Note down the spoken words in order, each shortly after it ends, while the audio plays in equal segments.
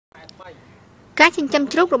ការចិញ្ចឹម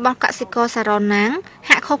ជ្រូករបស់កសិករសារ៉នណាង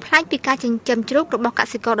ហាក់ខុសប្លែកពីការចិញ្ចឹមជ្រូករបស់ក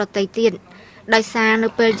សិករដទៃទៀតដោយសារនៅ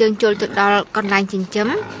ពេលយើងចូលទៅដល់កន្លែងចិញ្ចឹម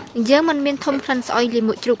យើងមិនមានធំក្លិនស្អុយលាម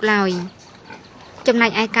កជ្រូកឡើយចំណែ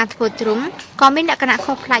កឯការធ្វើទ្រុងក៏មានលក្ខណៈ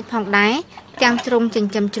ខុសប្លែកផងដែរទាំងទ្រុងចិ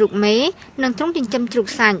ញ្ចឹមជ្រូកមេនិងទ្រុងចិញ្ចឹមជ្រូក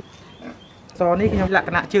សាច់សនេះខ្ញុំលក្ខ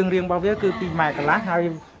ណៈជើងរាងរបស់វាគឺ2ម៉ែត្រកន្លះហើយ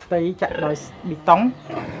ផ្ទៃចាក់ដោយប៊ីតុង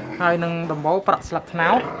ហើយនឹងដំបូលប្រាក់ស្លឹកត្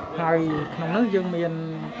នោតហើយក្នុងនោះយើងមាន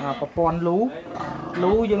ប្រព័ន្ធ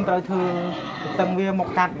លូយើងត្រូវធ្វើតឹងវាមក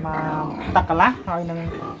កាត់មកទឹកកន្លះហើយនឹង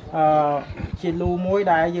ជាលូមួយ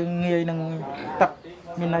ដែលយើងងាយនឹងទឹក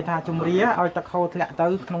មានន័យថាជំរាឲ្យទឹកហូរធ្លាក់ទៅ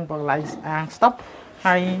ក្នុងកន្លែងអាងស្តុប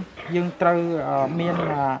ហើយយើងត្រូវមាន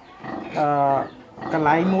កន្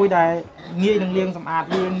លែងមួយដែលងាយនឹងលាងសម្អាត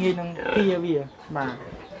វាងាយនឹងទាវាបាទ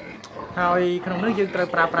ហើយក្នុងនេះយើងត្រូវ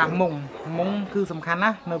ប្រើប្រាស់មុងគឺសំខាន់ណា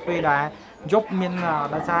ស់នៅពេលដែលយប់មាន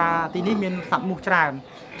ដោយសារទីនេះមានសត្វមូសច្រើន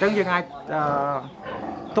អញ្ចឹងយើងអាច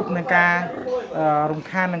ទប់នឹងការរំ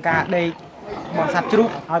ខាននឹងការដេករបស់សត្វជ្រូក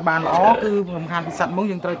ឲ្យបានល្អគឺរំខានពីសត្វមុង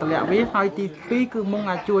យើងត្រូវតម្លាក់វាហើយទី2គឺមុង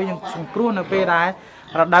អាចជួយនឹងសង្គ្រោះនៅពេលដែល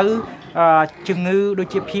រដូវជំងឺដូច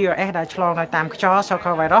ជា PRS ដែលឆ្លងដោយតាមខ្យល់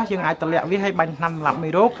Sulcur virus យើងអាចតម្លាក់វាឲ្យបាញ់ថ្នាំសម្លាប់មេ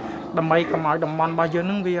រោគដើម្បីកុំឲ្យតំបន់របស់យើង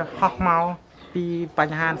នឹងវាហោះមកពីប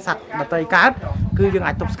ញ្ហាសត្វដទៃកើតគឺយើង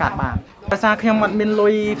អាចទប់ស្កាត់បានដោយសារខ្ញុំអត់មានលុ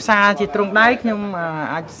យផ្សារជាទ្រង់ដែកខ្ញុំ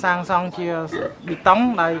អាចសាងសង់ជាប៊ីតុង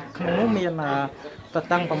ដែលក្នុងនោះមានត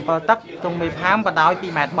តឹង7ទឹកទ្រង់មេផាមបដោយ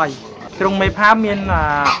2ម៉ែត្រ3ទ្រង់មេផាមមាន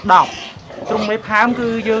10ទ្រង់មេផាមគឺ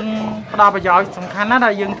យើងផ្ដល់ប្រយោជន៍សំខាន់ណាស់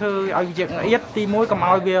ដែលយើងធ្វើឲ្យវាងៀតទី1កុំ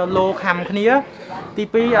ឲ្យវាលោខំគ្នាទី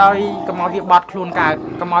2ឲ្យកុំឲ្យវាបត់ខ្លួនកើត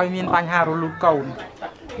កុំឲ្យមានបញ្ហារលូតកូន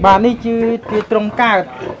បាទនេះជាទ្រង់កើត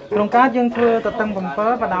យើងធ្វើតតឹង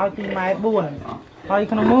7បដោយ2ម៉ែត្រ4ហើយ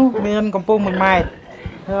ក្នុងនោះមានកម្ពស់1ម៉ែត្រ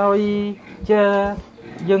ហើយជា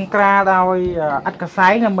យើងក្រាលដោយឥដ្ឋកសែ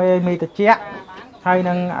ងដើម្បីមេត្រជាក់ហើយ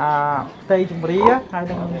នឹងផ្ទៃជំរាហើយ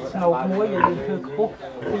នឹងស្នូកមួយដែលយើងធ្វើខ្ពស់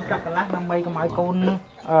ពីកាក់កន្លះដើម្បីកុំឲ្យកូន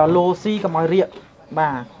លោស៊ីកុំឲ្យរាក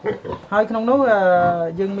បាទហើយក្នុងនោះ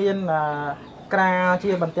យើងមានក្រាល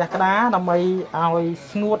ជាបន្ទះក្តារដើម្បីឲ្យ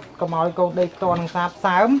ស្ងួតកុំឲ្យកូនដេកផ្ទាល់នឹងសាប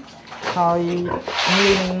សើមហើយ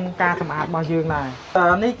មានការសម្អាតរបស់យើងដែរ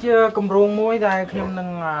នេះជាគម្រោងមួយដែលខ្ញុំនឹង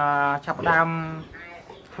ចាប់ផ្ដើម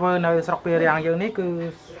ធ្វើនៅស្រុកពារាំងយើងនេះគឺ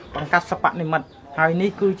បង្កាត់សពនិមិត្តហើយនេះ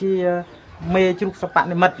គឺជាមេជ្រូកសព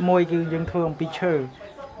និមិត្តមួយគឺយើងធ្វើអំពីឈើ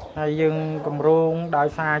ហើយយើងគម្រោងដោយ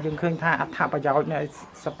សារយើងឃើញថាអត្ថប្រយោជន៍នៃ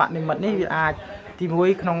សពនិមិត្តនេះវាអាចទី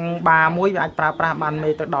1ក្នុងបាមួយវាអាចប្រើប្រាស់បានមេ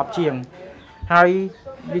ទៅ10ជាងហើយ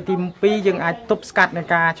វិធី2យើងអាចទប់ស្កាត់នៃ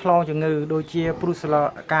ការឆ្លងជំងឺដូចជាព្រុសឡ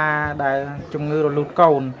ការដែលជំងឺរលូត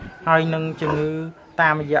កូនហើយនឹងជំងឺតា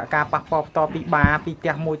មរយៈការប៉ះពាល់ផ្ទាល់ពីបាពីផ្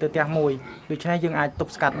ទះមួយទៅផ្ទះមួយដូច្នេះយើងអាចទ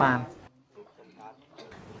ប់ស្កាត់បាន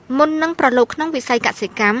មុននឹងប្រឡូកក្នុងវិស័យកសិ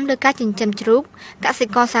កម្មលើការចិញ្ចឹមជ្រូកកសិ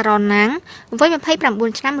ករសារ៉នណាងវ័យ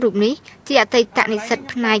29ឆ្នាំរូបនេះជាអតីតនិស្សិត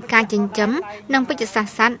ផ្នែកការចិញ្ចឹមនិងពេជ្ជសាស្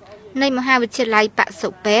ត្រសត្វនៃមហាវិទ្យាល័យបសុ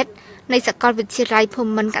ពេទ្យនៃសាកលវិទ្យាល័យភូ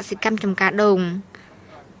មិន្ទកសិកម្មចំការដូង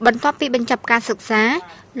បន្ទាប់ពីបញ្ចប់ការសិក្សា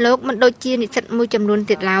លោកមិនដូចជានិស្សិតមួយចំនួន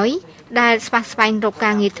ទៀតឡើយដែលស្វែងរក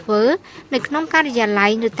ការងារធ្វើនៅក្នុងការិយាល័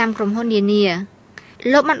យឬតាមក្រុមហ៊ុននានា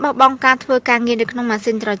លោកបានបោះបង់ការធ្វើការងារនៅក្នុងម៉ា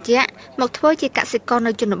ស៊ីនត្រជាក់មកធ្វើជាកសិករ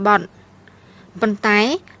នៅជនបទប៉ុន្តែ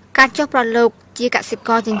ការចុះប្រឡូកជាកសិក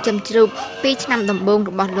រចិញ្ចឹមជ្រូក2ឆ្នាំដំបូង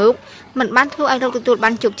របស់លោកមិនបានធ្វើឲ្យលោកទទួលបា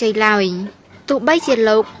នជោគជ័យឡើយទោះបីជា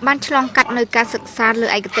លោកបានឆ្លងកាត់នៅការសិក្សាលើ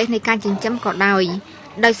ឯកទេសនៃការចិញ្ចឹមក៏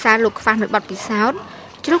ដោយសារលោកខ្វះនៅបទពិសោធន៍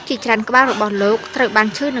ជ្រូកជាច្រើនក្បាលរបស់លោកត្រូវបាន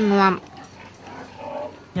ឈឺនិងងាប់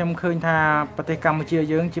ខ្ញុំឃើញថាប្រទេសកម្ពុជា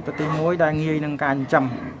យើងជាប្រទេសមួយដែលងាយនឹងការចិញ្ចឹម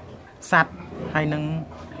សត្វហើយនឹង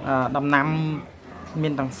ដំណាំមា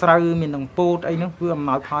នទាំងស្រូវមានទាំងពោតអីនោះគឺអំ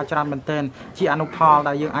ណោយផលច្រើនមែនទែនជាអនុផល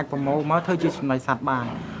ដែលយើងអាចប្រមូលមកធ្វើជាចំណីសត្វបាន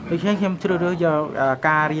ដូច្នេះខ្ញុំជ្រើសរើសយក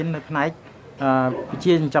ការរៀននៅផ្នែកវិជ្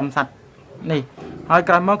ជាចិញ្ចឹមសត្វនេះហើយ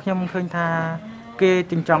ក្រោយមកខ្ញុំឃើញថាគេ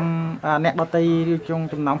ចិញ្ចឹមអ្នកដតីឬជុង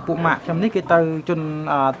ចំណងពួកម៉ាក់ខ្ញុំនេះគេទៅជន់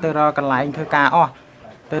ទៅរកកន្លែងធ្វើការអស់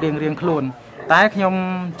ទៅរៀងខ្លួនតែខ្ញុំ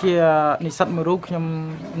ជានិស្សិតមួយរូបខ្ញុំ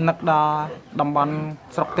នឹកដល់តំបន់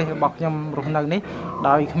ស្រុកទេសរបស់ខ្ញុំរស់នៅនេះ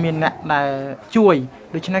ដោយគ្មានអ្នកដែលជួយ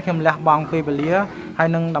ដូច្នេះខ្ញុំលះបង់ពេលវេលាហើយ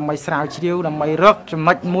នឹងដើម្បីស្រាវជ្រាវដើម្បីរកចំ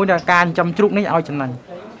ណុចមួយនៃការចិញ្ចឹមជ្រូកនេះឲ្យចំណេញ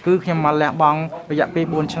គឺខ្ញុំមកលះបង់រយៈពេល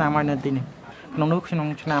4ឆ្នាំហើយនៅទីនេះក្នុងនោះក្នុង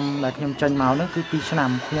ឆ្នាំដែលខ្ញុំចេញមកនោះគឺ2ឆ្នាំ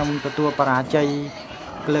ខ្ញុំទទួលបរាជ័យ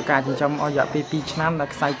លើការចិញ្ចឹមអស់រយៈពេល2ឆ្នាំដែល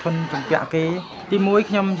ខ្សែធនជំពាក់គេទី1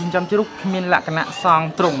ខ្ញុំចិញ្ចឹមជ្រូកគ្មានលក្ខណៈសង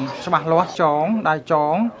ទ្រុងច្បាស់លាស់ចងដែលច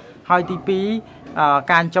ងហើយទី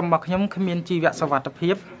2ការចិញ្ចឹមរបស់ខ្ញុំគ្មានជីវសុវត្ថិ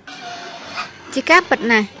ភាពជាការពិត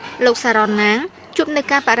ណាស់លោកសារ៉នណាងជួបនឹង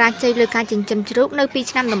ការបរាជ័យលើការចិញ្ចឹមជ្រូកនៅ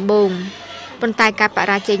2ឆ្នាំដំបូង ប៉ុន្តែការប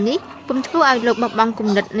រាជ័យនេះពុំធ្វើឲ្យលោកបបងគំ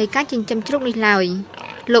និតនៃការចិញ្ចឹមជ្រូកនេះឡើយ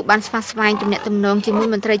លោកបានស្វាស្វែងទំនាក់ទំនងជាមួយ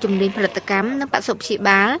មន្ត្រីជំនាញផលិតកម្មនិងបសុព្យា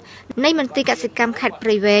បាលនៃមន្ទីរកសិកម្មខេត្តព្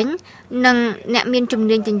រៃវែងនិងអ្នកមានជំ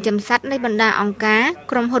នាញចិញ្ចឹមសត្វនៃបណ្ដាអង្គការ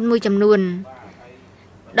ក្រុមហ៊ុនមួយចំនួន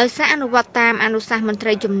ដោយសារអនុវត្តតាមអនុសាសន៍មន្ត្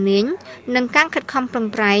រីជំនាញនិងការខិតខំប្រឹង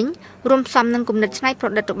ប្រែងរួមផ្សំនឹងគំនិតច្នៃប្រ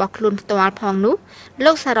ឌិតរបស់ខ្លួនផ្ទាល់ផងនោះ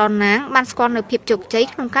លោកសារ៉នណាងបានស្គាល់នូវភាពជោគជ័យ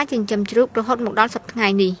ក្នុងការចិញ្ចឹមជ្រូករហូតមកដល់សប្តាហ៍ថ្ងៃ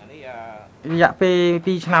នេះរយៈពេល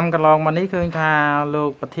2ឆ្នាំកន្លងមកនេះឃើញថាលោក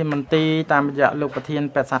ប្រធានមន្ត្រីតាមរយៈលោកប្រធាន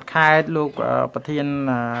ពេទ្យសាស្ត្រខេត្តលោកប្រធាន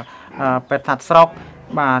ពេទ្យសាស្ត្រស្រុក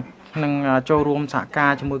បាទនឹងចូលរួមសហកា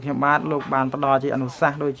រជាមួយខ្ញុំបាទលោកបានផ្ដល់ជាអនុសា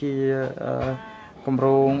សន៍ដូចជាគម្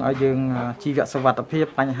រោងឲ្យយើងជីវសុវត្ថិភាព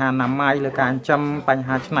បញ្ហាអនាម័យលើការចិញ្ចឹមបញ្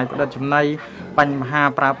ហាច្នៃប្រឌិតចំណីបញ្ហា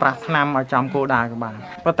ប្រើប្រាស់ថ្នាំឲ្យចំគោលដៅក៏បាន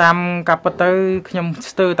បើតាមការពិតទៅខ្ញុំ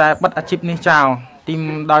ស្ទើរតែបិទអាជីពនេះចោលទី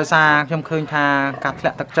ដោយសារខ្ញុំឃើញថាការធ្លា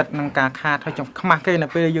ក់ទឹកចិត្តនិងការខាតហើយខ្ញុំខ្មាស់គេនៅ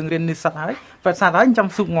ពេលយើងរៀននិស្សិតហើយពេទ្យសាស្ត្រហើយចាំ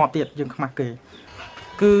ស៊ូងាប់ទៀតយើងខ្មាស់គេ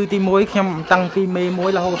គឺទី1ខ្ញុំតាំងពីមេ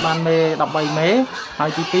1រហូតបានមេ13មេហើយ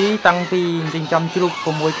ទី2តាំងពីចិញ្ចឹមជ្រូក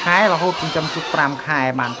6ខែរហូតចិញ្ចឹមជ្រូក5ខែ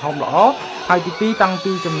បានធំល្អហើយទី2តាំង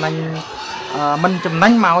ពីចំណេញមិនចំណេ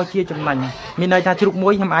ញមកជាចំណេញមានន័យថាជ្រូកមួ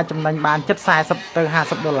យខ្ញុំអាចចំណេញបានជិត40ទៅ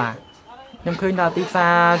50ដុល្លារខ្ញុំឃើញថាទីផ្សា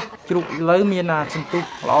រជ្រូកលើមានសន្ទុះ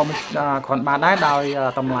ល្អគ្រាន់បានដែរដោយ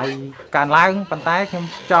តម្លៃកើនឡើងប៉ុន្តែខ្ញុំ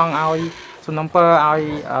ចង់ឲ្យសំណុំពរឲ្យ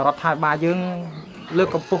រដ្ឋាភិបាលយើងលើក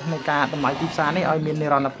កម្ពស់នៃការតម្លៃទីផ្សារនេះឲ្យមាននិ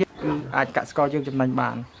រន្តរភាពគឺអាចកសិករយើងចំណេញ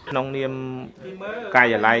បានក្នុងនាមការិ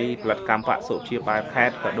យាល័យផលិតកម្មបសុជាបាលខេ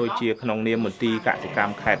ត្តក៏ដូចជាក្នុងនាមមន្ទីរកសិក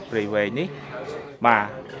ម្មខេត្តព្រៃវែងនេះបាទ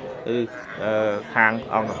គឺខាង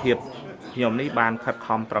អង្គភាពខ្ញុំនេះបានខិត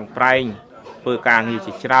ខំប្រឹងប្រែងធ្វើការងារ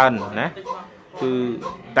ជាច្រើនណាគឺ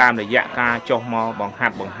តាមរយៈការចុះមកបង្ហា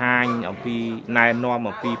ត់បង្ហាញអំពីណែនាំ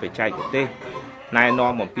អំពីបច្ចេកទេសណែ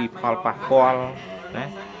នាំអំពីផលប៉ះពាល់ណា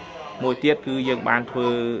មួយទៀតគឺយើងបានធ្វើ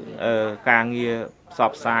ការងារផ្ស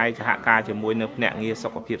ព្វផ្សាយសហការជាមួយនៅភ្នាក់ងារសុ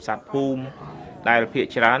ខភាពសត្វភូមិដែលភាគ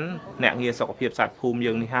ច្រើនភ្នាក់ងារសុខភាពសត្វភូមិ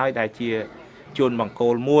យើងនេះហើយដែលជាជួនបង្គោ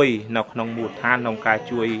លមួយនៅក្នុងមូលដ្ឋានក្នុងការ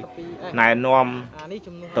ជួយណែនាំ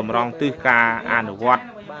តម្រង់ទិសការអនុវត្ត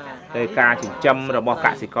ទៅការចិញ្ចឹមរបស់ក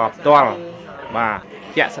សិករផ្ទាល់បាទ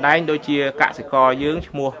ជាក់ស្ដែងដូចជាកសិករយើង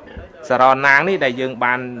ឈ្មោះសារ៉នណាងនេះដែលយើង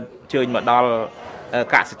បានអញ្ជើញមកដល់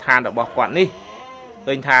កសិដ្ឋានរបស់គាត់នេះ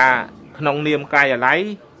ឃើញថាក្នុងនាមការិយាល័យ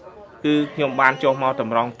គឺខ្ញុំបានចុះមកត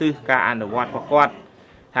ម្រង់ទិសការអនុវត្តរបស់គាត់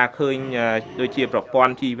ថាឃើញដូចជាប្រព័ន្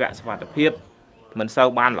ធជីវសុវត្ថិភាពមិនសូវ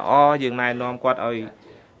បានល្អយើងណែនាំគាត់ឲ្យ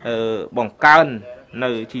បង្កើននៅ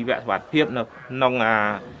ជីវសុវត្ថិភាពនៅក្នុង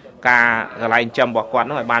ការកន្លែងចិញ្ចឹមរបស់គាត់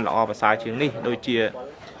នោះឲ្យបានល្អប្រសើរជាងនេះដូចជា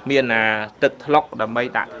មានទឹកថ្លុកដើម្បី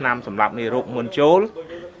ដាក់ថ្នាំសម្រាប់មេរោគមុនចូល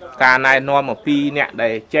ការណែនាំអំពីអ្នកដែ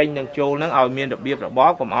លចេញនឹងចូលនឹងឲ្យមានរបៀបរប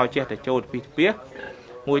បកុំឲ្យចេះតែចូលទៅពីពី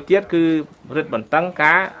មួយទៀតគឺរឹតបន្តឹង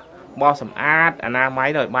ការបោសសម្អាតអនាម័យ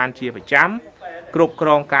ឲ្យបានជាប្រចាំគ្រប់គ្រ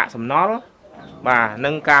ងកាកសំណល់បាទនិ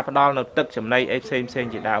ងការផ្ដល់នៅទឹកចំណីអីផ្សេង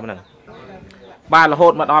ជាដើមហ្នឹងបាទរហូ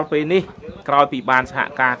តមកដល់ពេលនេះក្រោយពីបានសហ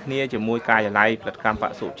ការគ្នាជាមួយការិយាល័យផលិតកម្មប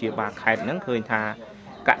សុជាបាលខេត្តហ្នឹងឃើញថា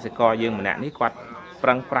កសិករយើងម្នាក់នេះគាត់ប្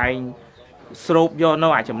រឹងប្រែងស្រូបយកនៅ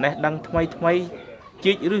អាចំណេះដឹងថ្មី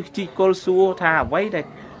ជីកឬជីកគល់សួរថាអ្វីដែល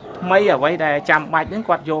ថ្មីអ្វីដែលចាំបាច់ហ្នឹង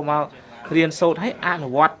គាត់យកមករៀនសូត្រឲ្យអនុ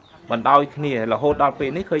វត្តបណ្ដោយគ្នារហូតដល់ពេល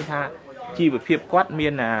នេះឃើញថាជីវភាពគាត់មា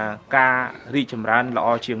នការរីកចម្រើនល្អ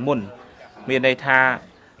ជាងមុនមានន័យថា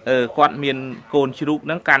គាត់មានកូនជ្រូកហ្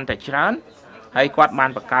នឹងកាន់តែច្រើនហើយគាត់បាន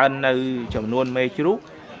បង្កើននៅចំនួនមេជ្រូក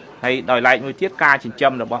ហើយដោយឡែកមួយទៀតការចិញ្ចឹ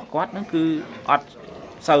មរបស់គាត់ហ្នឹងគឺអត់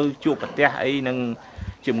សូវជួបប្រទះអីនឹង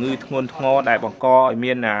ជំងឺធ្ងន់ធ្ងរដែលបង្កឲ្យ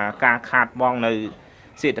មានការខាតបង់នៅ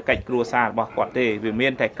សេដ្ឋកិច្ចគ្រួសាររបស់គាត់ទេវាមា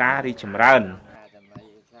នតែការរីកចម្រើន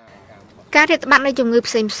ការរាតត្បាតនៃជំងឺ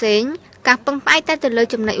ផ្សេងការពឹងផ្អែកតែទៅលើ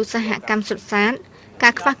ចំណុចឧស្សាហកម្មសុទ្ធសាធកា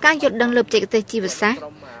រខ្វះការយល់ដឹងលើបច្ចេកទេសជីវសាស្ត្រ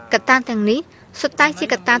កត្តាទាំងនេះសុទ្ធតែជា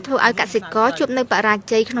កត្តាធ្វើឲ្យកសិករជួបនៅបរា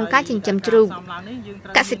ជ័យក្នុងការចិញ្ចឹមជ្រូក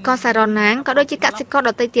កសិករសារ៉នណាងក៏ដូចជាកសិករ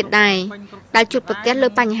ដទៃទៀតដែរដែលជួបប្រទះលើ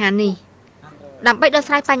បញ្ហានេះដើម្បីដោះ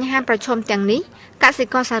ស្រាយបញ្ហាប្រឈមទាំងនេះកសិ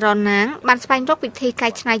ករសារ៉នណាងបានស្វែងរកវិធីកែ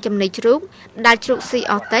ច្នៃចំណីជ្រូកដែលជ្រូកស៊ី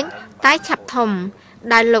អស់តិចតែឆាប់ធំ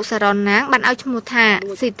ដែលលោកសារ៉នណាងបានឲ្យឈ្មោះថា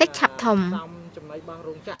ស៊ីតិចឆាប់ធំ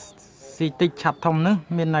ស៊ីតិចឆាប់ធំនោះ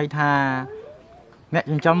មានន័យថាអ្នក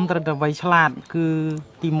ចិញ្ចឹមត្រូវតែវៃឆ្លាតគឺ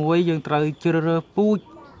ទី1យើងត្រូវជ្រើសរើសពូជ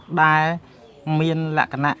ដែលមានល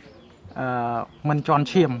ក្ខណៈមិនជន់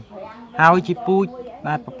ឈាមហើយជាពូជ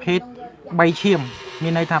ដែលប្រភេទ3ឈាមមា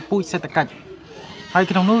នន័យថាពូជសេដ្ឋកិច្ចហើយ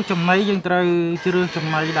ក្នុងនោះចំណីយើងត្រូវជ្រើសចំ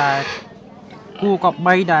ណីដែលគួរក៏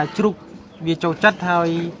បីដែលជ្រូកវាចូលចិត្តហើយ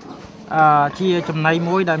ជាចំណី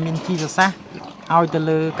មួយដែលមានជីវសាស្ត្រ ឲ្យទៅ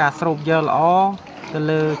លើការស្រូបយកល្អទៅ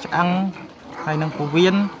លើឆ្អឹងហើយនឹងពោះវៀ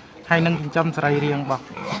នហើយនឹងចិញ្ចឹមសរីរាង្គរបស់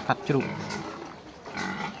សត្វជ្រូក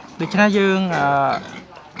ដូច្នេះយើង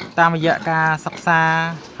តាមរយៈការសិក្សា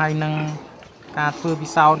ហើយនឹងការធ្វើពិ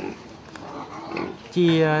សោធន៍ជា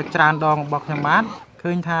ច្រើនដងរបស់ខ្ញុំបាទ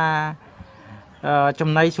ឃើញថាចំ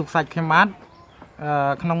ណីជ្រូកសាច់ខ្ញុំបាទ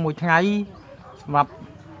ក្នុងមួយថ្ងៃសម្រាប់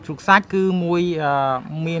ជ្រូកសាច់គឺ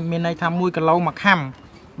មានន័យថា1គីឡូមួយខាំ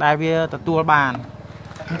ដែលវាទទួលបាន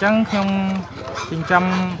អញ្ចឹងខ្ញុំចិញ្ចឹម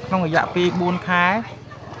ក្នុងរយៈពេល4ខែ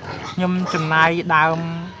ខ្ញុំចំណាយដើម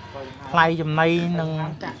ថ្លៃចំណីនិង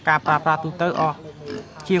ការប្រើប្រាស់ទូទៅអស់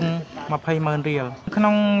ជាង200,000 រៀលក្នុ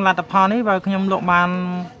ងលទ្ធផលនេះបើខ្ញុំលក់បាន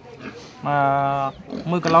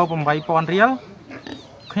1គីឡូ8,000 រៀល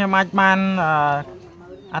ខ្ញុំអាចបាន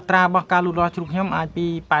អត្រារបស់ការលូតលាស់ជ្រូកខ្ញុំអាចពី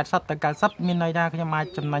80ទៅ90មានន័យថាខ្ញុំអាច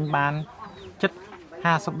ចំណេញបានជិត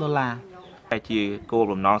$50តែជាគោល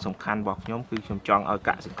បំណងសំខាន់របស់ខ្ញុំគឺខ្ញុំចង់ឲ្យក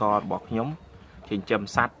សិកររបស់ខ្ញុំចិញ្ចឹម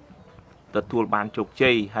សត្វទទួលបានជោគ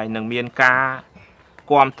ជ័យហើយនឹងមានការ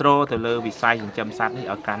គាំទ្រទៅលើវិស័យចិញ្ចឹមសត្វនេះ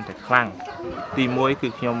ឲ្យកាន់តែខ្លាំងទី1គឺ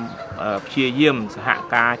ខ្ញុំព្យាយាមសហ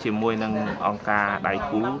ការជាមួយនឹងអង្គការដៃ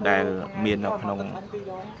គូដែលមាននៅក្នុង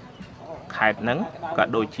ខេត្តហ្នឹងក៏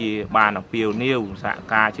ដូចជាបានអំពាវនាវសហ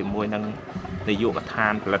ការជាមួយនឹងនាយកដ្ឋា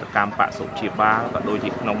នផលិតកម្មបសុជាបាលក៏ដូច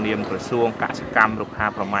ជាក្នុងនាមក្រសួងកសិកម្មរុក្ខា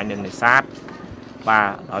ប្រមាញ់និងនេសាទបាទ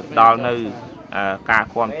ឲ្យផ្ដល់នៅការ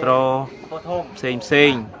គាំទ្រផ្សេ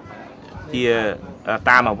ងជា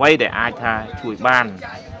តាមអ្វីដែលអាចថាជួយបាន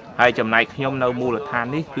ហើយចំណែកខ្ញុំនៅមូលដ្ឋាន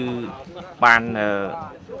នេះគឺបាន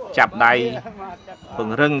ចាប់ដៃព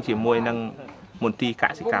ង្រឹងជាមួយនឹងមន្ទីរក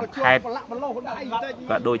សិកម្មខេត្ត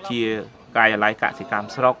ក៏ដូចជាការិយាល័យកសិកម្ម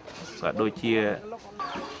ស្រុកក៏ដូចជា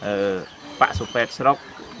បសុពេទ្យស្រុក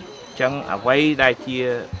អញ្ចឹងអ្វីដែលជា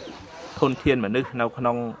ធនធានមនុស្សនៅក្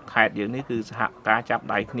នុងខេត្តយើងនេះគឺសហការចាប់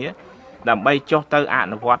ដៃគ្នាដើម្បីចុះទៅអ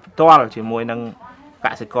នុវត្តផ្ទាល់ជាមួយនឹងក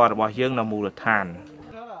សិកររបស់យើងនៅមូលដ្ឋាន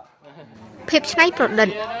ភាពច្នៃប្រឌិត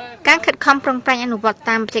ការខិតខំប្រឹងប្រែងអនុវត្ត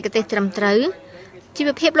តាមបច្ចេកទេសត្រឹមត្រូវជីវ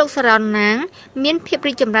ភាពលោកសារ៉នណាងមានភាព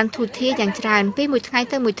រីកចម្រើនធូរធារយ៉ាងច្រើនពីមួយថ្ងៃ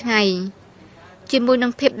ទៅមួយថ្ងៃជាមួយនឹ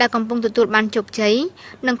ងភាពដែលកំពុងទទួលបានជោគជ័យ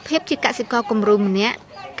និងភាពជាកសិករគំរូម្នាក់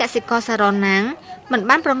កសិករសារ៉នណាងមិន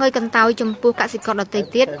បានប្រងើយកន្តើយចំពោះកសិករដទៃ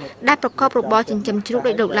ទៀតដែលប្រកបរបរចិញ្ចឹមជ្រូក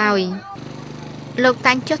ដូចលោកឡើយលោក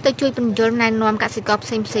តែងចុះទៅជួយបញ្យលណែនាំកសិករផ្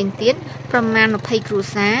សេងទៀតប្រមាណ20គ្រួ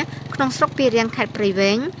សារក្នុងស្រុកពីរាំងខេត្តព្រៃ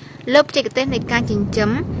វែងលើបច្ចេកទេសនៃការចិញ្ចឹម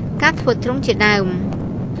ការធ្វើទ្រុងជាដើម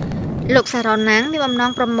លោកសារ៉នណាងមានបំណ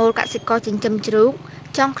ងប្រមូលកសិករចិញ្ចឹមជ្រូក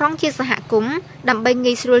ចងក្រងជាសហគមន៍ដើម្បី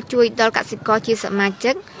ងាយស្រួលជួយដល់កសិករជាសមា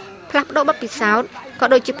ជិកផ្លាស់ប្ដូរបទពិសោធន៍ក៏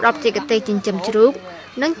ដូចជាផ្ដល់បច្ចេកទេសចិញ្ចឹមជ្រូក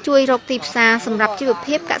និងជួយរកទីផ្សារសម្រាប់ជីវ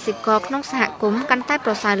ភាពកសិករក្នុងសហគមន៍កាន់តែ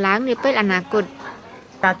ប្រសើរឡើងនាពេលអនាគត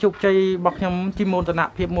ការជោគជ័យរបស់ខ្ញុំជាមោទន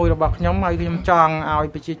ភាពមួយរបស់ខ្ញុំហើយខ្ញុំចង់ឲ្យ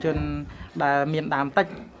ប្រជាជនដែលមានដើមតិច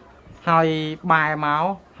ហើយបែរមក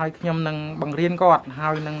ហើយខ្ញុំនឹងបង្រៀនគាត់ហើ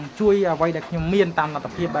យនឹងជួយអ្វីដែលខ្ញុំមានតាមលទ្ធ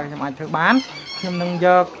ភាពដែលខ្ញុំអាចធ្វើបានខ្ញុំនឹងយ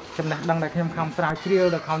កចំណេះដឹងដែលខ្ញុំខំស្រាវជ្រាវ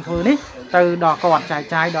ដែលខំធ្វើនេះទៅដល់គាត់ចែក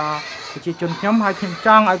ចាយដល់ប្រជាជនខ្ញុំហើយខ្ញុំច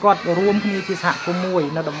ង់ឲ្យគាត់រួមគ្នាជាសហគមន៍មួយ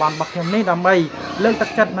នៅតំបន់របស់ខ្ញុំនេះដើម្បីលើកទឹក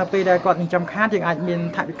ចិត្តនៅពេលដែលគាត់ចិញ្ចឹមខាតយើងអាចមាន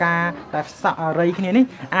ថវិកាដែលស័ក្តិរីគ្នានេះ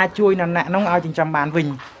អាចជួយអ្នកនោះឲ្យចិញ្ចឹមបានវិញ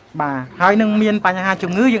បាទហើយនឹងមានបញ្ហា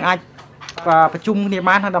ជំងឺយើងអាចប្រជុំគ្នា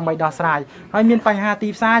បានដើម្បីដោះស្រាយហើយមានបញ្ហាទី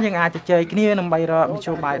ផ្សារយើងអាចជជែកគ្នាដើម្បីរកមធ្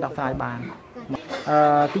យោបាយដោះស្រាយបាន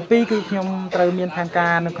ទី2គឺខ្ញុំត្រូវមានផែនកា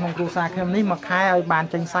រនៅក្នុងគ្រួសារខ្ញុំនេះមួយខែឲ្យបាន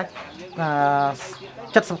ចេញសាច់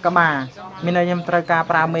70ក្បាលមានន័យខ្ញុំត្រូវការ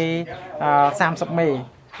ប្រើមេ30មេ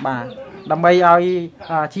បាទដើម្បីឲ្យ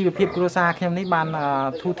ជីវភាពគ្រួសារខ្ញុំនេះបាន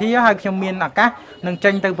ធូរធារហើយខ្ញុំមានឱកាសនឹងចេ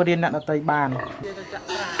ញទៅបរិញ្ញាអ្នកដទៃបាន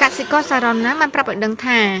កសិករសារ៉នណាងបានប្រាប់ឲ្យដឹង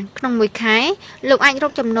ថាក្នុងមួយខែលោកអាចរ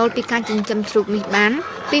កចំណូលពីការចិញ្ចឹមជ្រូកនេះបាន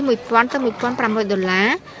ពី$1,000ទៅ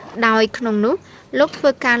$1,500ដោយក្នុងនោះលោកធ្វើ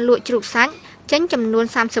ការលក់ជ្រូកសាច់ចេញចំនួន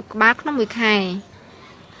30ក្បាលក្នុងមួយខែ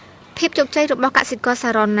ភាពជោគជ័យរបស់កសិករសា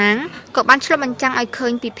រ៉នណាងក៏បានឆ្លុះបញ្ចាំងឲ្យឃើ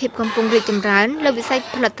ញពីភាពកំពុងរីកចម្រើនលើវិស័យ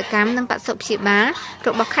ផលិតកម្មនិងបសុព្យាបាលរ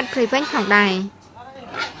បស់ខេត្តព្រៃវែងផងដែរ